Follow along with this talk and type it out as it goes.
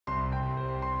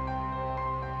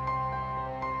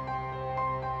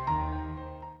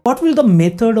What will the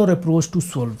method or approach to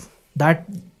solve? That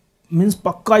means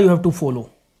pakka you have to follow.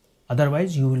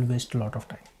 Otherwise, you will waste a lot of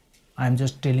time. I am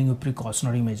just telling you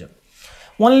precautionary measure.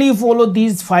 Only follow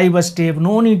these 5 steps.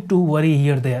 No need to worry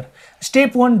here there.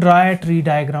 Step 1, draw a tree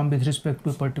diagram with respect to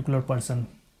a particular person.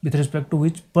 With respect to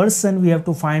which person we have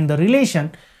to find the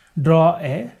relation, draw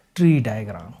a tree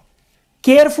diagram.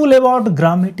 Careful about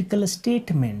grammatical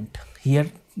statement.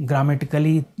 Here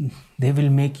grammatically they will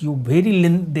make you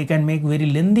they can make very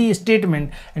lengthy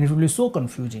statement and it will be so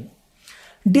confusing.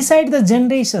 Decide the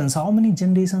generations. How many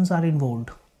generations are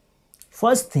involved?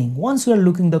 First thing, once you are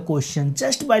looking the question,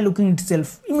 just by looking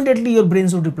itself, immediately your brain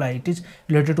should reply. It is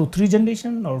related to 3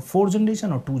 generation or 4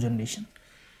 generation or 2 generation.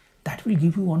 That will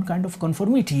give you one kind of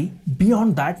conformity.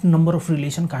 Beyond that, number of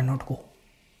relation cannot go.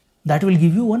 That will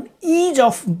give you one ease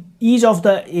of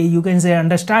the, you can say,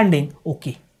 understanding.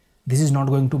 Okay, this is not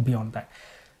going to beyond that.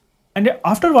 And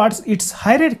afterwards, it's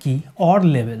hierarchy or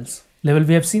levels. Level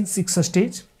we have seen 6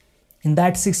 stage. In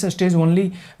that 6 stage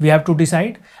only we have to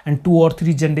decide, and 2 or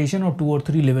 3 generation or 2 or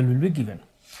 3 level will be given.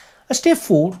 Step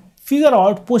 4, figure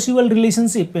out possible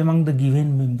relationship among the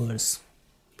given members.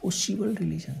 Possible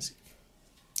relationship.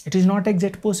 It is not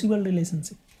exact possible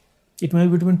relationship. It may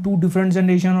be between 2 different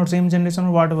generation or same generation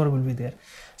or whatever will be there.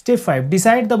 Step 5,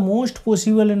 decide the most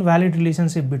possible and valid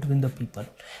relationship between the people.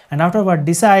 And afterward,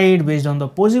 decide based on the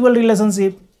possible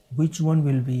relationship which one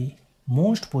will be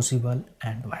most possible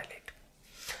and valid.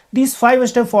 This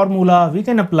 5-step formula we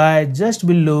can apply. Just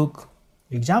will look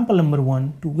example number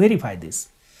 1 to verify this.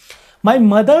 My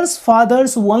mother's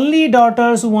father's only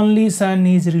daughter's only son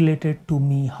is related to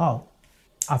me. How?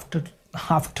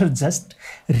 After just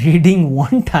reading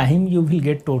one time, you will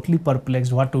get totally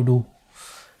perplexed what to do.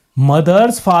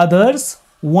 Mother's father's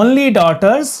only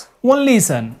daughter's only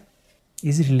son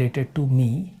is related to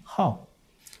me. How?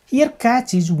 Here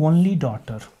catch is only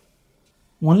daughter.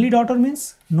 Only daughter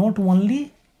means not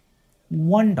only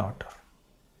one daughter.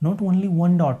 Not only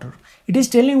one daughter. It is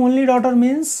telling only daughter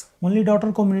means only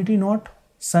daughter community, not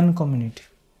son community.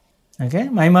 Okay.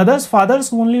 My mother's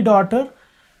father's only daughter,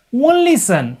 only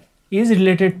son is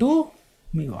related to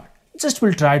me. What? Just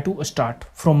will try to start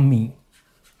from me.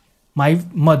 My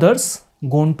mother's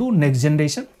gone to next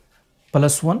generation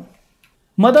plus 1.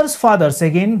 Mother's father's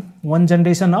again 1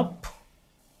 generation up.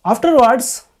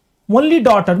 Afterwards, only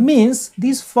daughter means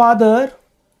this father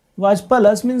was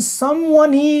plus means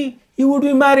someone he would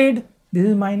be married. This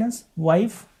is minus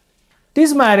wife.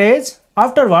 This marriage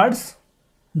afterwards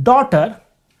daughter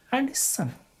and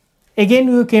son. Again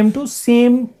you came to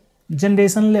same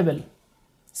generation level.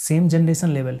 Same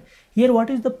generation level. Here what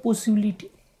is the possibility?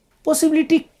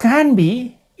 Possibility can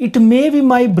be, it may be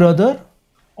my brother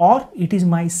or it is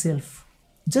myself.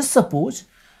 Just suppose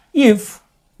if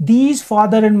these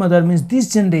father and mother means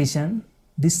this generation,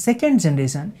 this second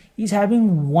generation is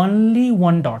having only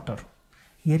one daughter.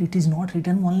 Here it is not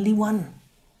written only one,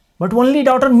 but only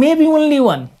daughter may be only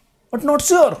one, but not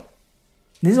sure.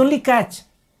 This is only catch.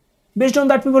 Based on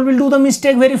that, people will do the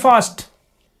mistake very fast.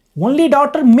 Only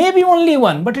daughter may be only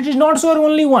one, but it is not sure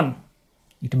only one.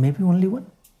 It may be only one.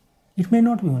 It may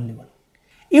not be only one.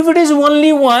 If it is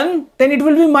only one, then it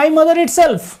will be my mother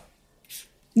itself.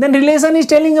 Then relation is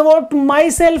telling about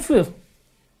myself.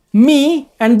 Me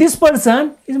and this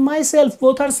person is myself,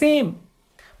 both are same.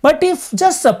 But if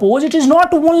just suppose it is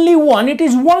not only one, it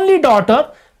is only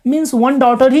daughter, means one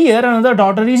daughter here, another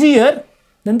daughter is here,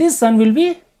 then this son will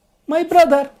be my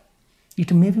brother.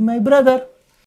 It may be my brother.